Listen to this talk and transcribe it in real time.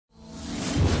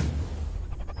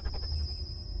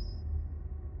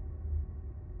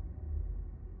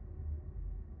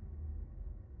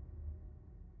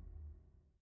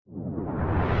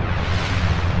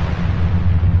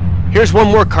Here's one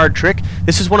more card trick.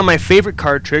 This is one of my favorite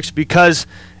card tricks because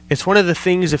it's one of the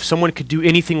things, if someone could do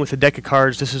anything with a deck of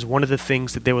cards, this is one of the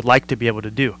things that they would like to be able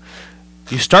to do.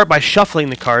 You start by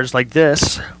shuffling the cards like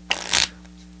this,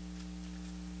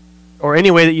 or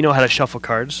any way that you know how to shuffle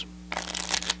cards.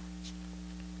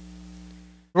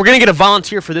 We're going to get a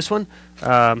volunteer for this one.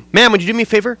 Ma'am, would you do me a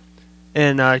favor?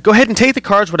 And go ahead and take the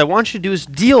cards. What I want you to do is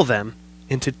deal them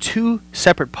into 2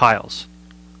 separate piles.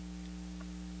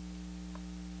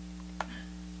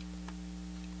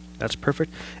 That's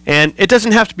perfect. And it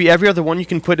doesn't have to be every other one. You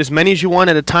can put as many as you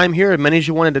want at a time here, as many as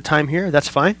you want at a time here. That's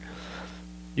fine.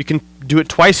 You can do it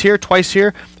twice here, twice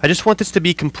here. I just want this to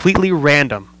be completely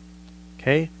random.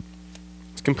 Okay?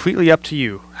 It's completely up to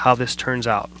you how this turns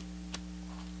out.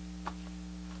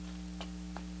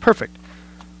 Perfect.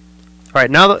 All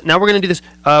right, now we're going to do this.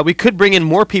 We could bring in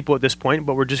more people at this point,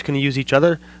 but we're just going to use each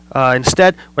other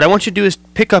instead. What I want you to do is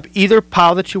pick up either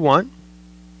pile that you want.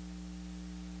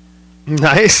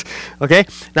 Nice. Okay.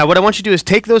 Now what I want you to do is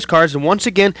take those cards, and once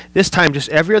again, this time just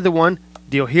every other one,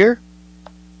 deal here,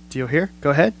 deal here. Go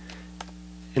ahead.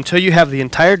 Until you have the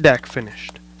entire deck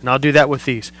finished. And I'll do that with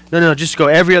these. No, just go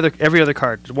every other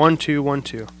card. 1, 2, 1,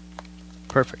 2.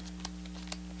 Perfect.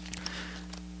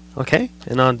 Okay,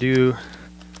 and I'll do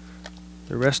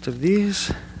the rest of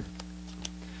these.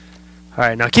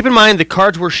 Alright, now keep in mind the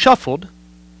cards were shuffled,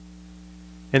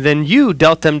 and then you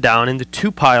dealt them down into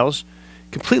 2 piles,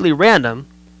 completely random,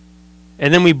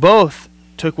 and then we both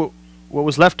took what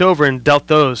was left over and dealt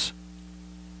those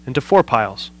into 4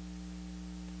 piles.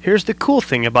 Here's the cool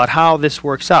thing about how this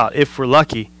works out, if we're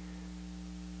lucky.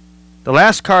 The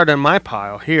last card on my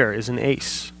pile here is an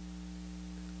ace.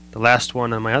 The last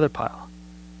one on my other pile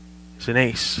is an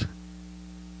ace.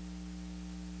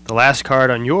 The last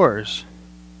card on yours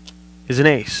is an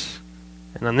ace.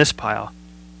 And on this pile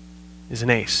is an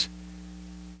ace.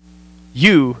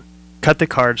 You cut the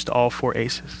cards to all 4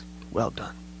 aces. Well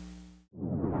done.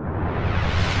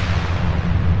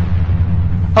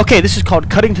 Okay, this is called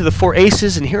cutting to the 4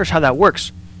 aces, and here's how that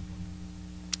works.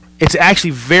 It's actually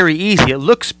very easy. It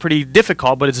looks pretty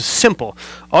difficult, but it's simple.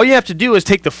 All you have to do is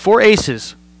take the 4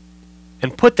 aces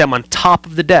and put them on top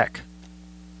of the deck.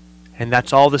 And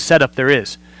that's all the setup there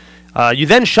is. You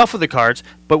then shuffle the cards,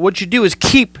 but what you do is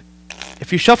keep,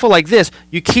 if you shuffle like this,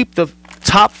 you keep the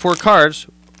top 4 cards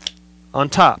on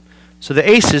top. So the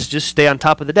aces just stay on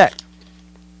top of the deck.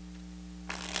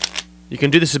 You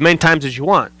can do this as many times as you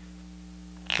want,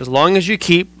 as long as you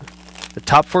keep the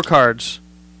top 4 cards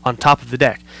on top of the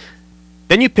deck.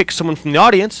 Then you pick someone from the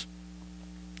audience,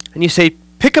 and you say,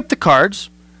 pick up the cards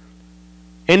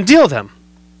and deal them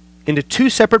into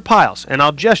 2 separate piles. And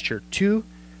I'll gesture 2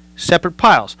 separate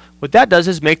piles. What that does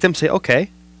is make them say, okay,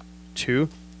 2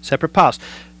 separate piles.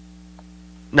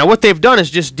 Now what they've done is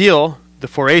just deal the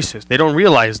 4 aces. They don't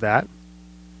realize that.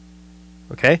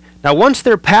 Okay? Now once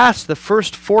they're past the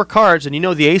first 4 cards and you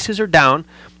know the aces are down,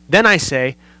 then I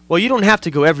say, well, you don't have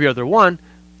to go every other one.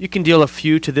 You can deal a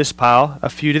few to this pile, a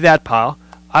few to that pile.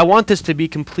 I want this to be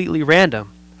completely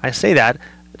random. I say that.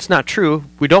 It's not true.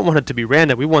 We don't want it to be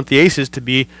random. We want the aces to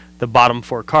be the bottom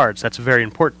 4 cards. That's very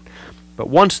important. But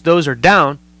once those are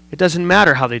down, it doesn't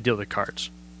matter how they deal the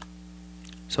cards.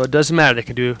 So it doesn't matter. They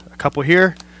can do a couple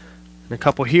here, and a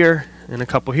couple here, and a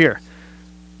couple here.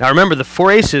 Now remember, the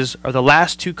 4 aces are the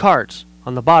last 2 cards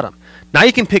on the bottom. Now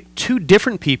you can pick 2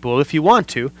 different people if you want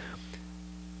to.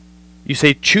 You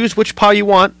say choose which pile you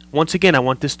want. Once again, I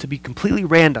want this to be completely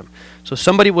random. So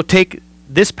somebody will take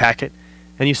this packet,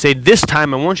 and you say, this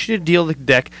time I want you to deal the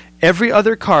deck every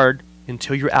other card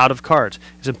until you're out of cards.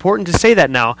 It's important to say that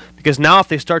now, because now if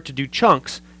they start to do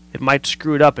chunks, it might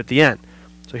screw it up at the end.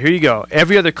 So here you go.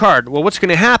 Every other card. Well, what's going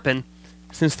to happen,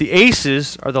 since the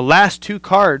aces are the last 2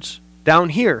 cards down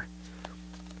here.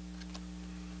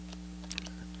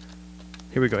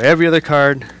 Here we go. Every other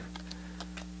card.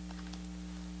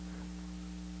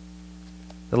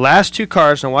 The last 2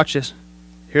 cards, now watch this.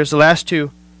 Here's the last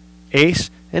 2, ace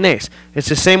and ace. It's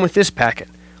the same with this packet.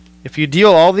 If you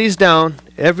deal all these down,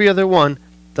 every other one,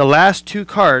 the last 2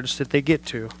 cards that they get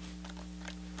to,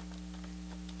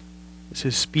 this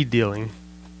is speed dealing.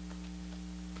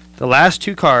 The last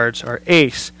 2 cards are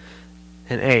ace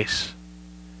and ace.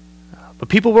 But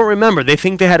people won't remember. They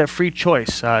think they had a free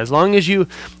choice. As long as you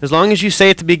say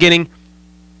at the beginning,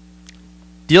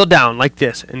 deal down like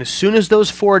this, and as soon as those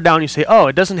 4 are down, you say, oh,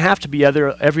 it doesn't have to be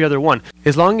every other one.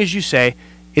 As long as you say,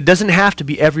 it doesn't have to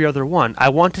be every other one. I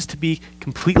want this to be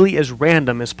completely as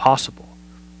random as possible.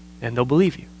 And they'll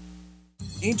believe you.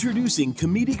 Introducing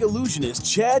comedic illusionist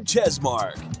Chad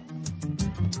Chesmark.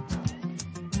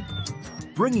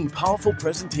 Bringing powerful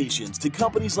presentations to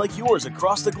companies like yours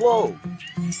across the globe.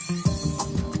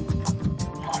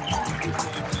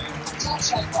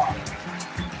 Chesmark.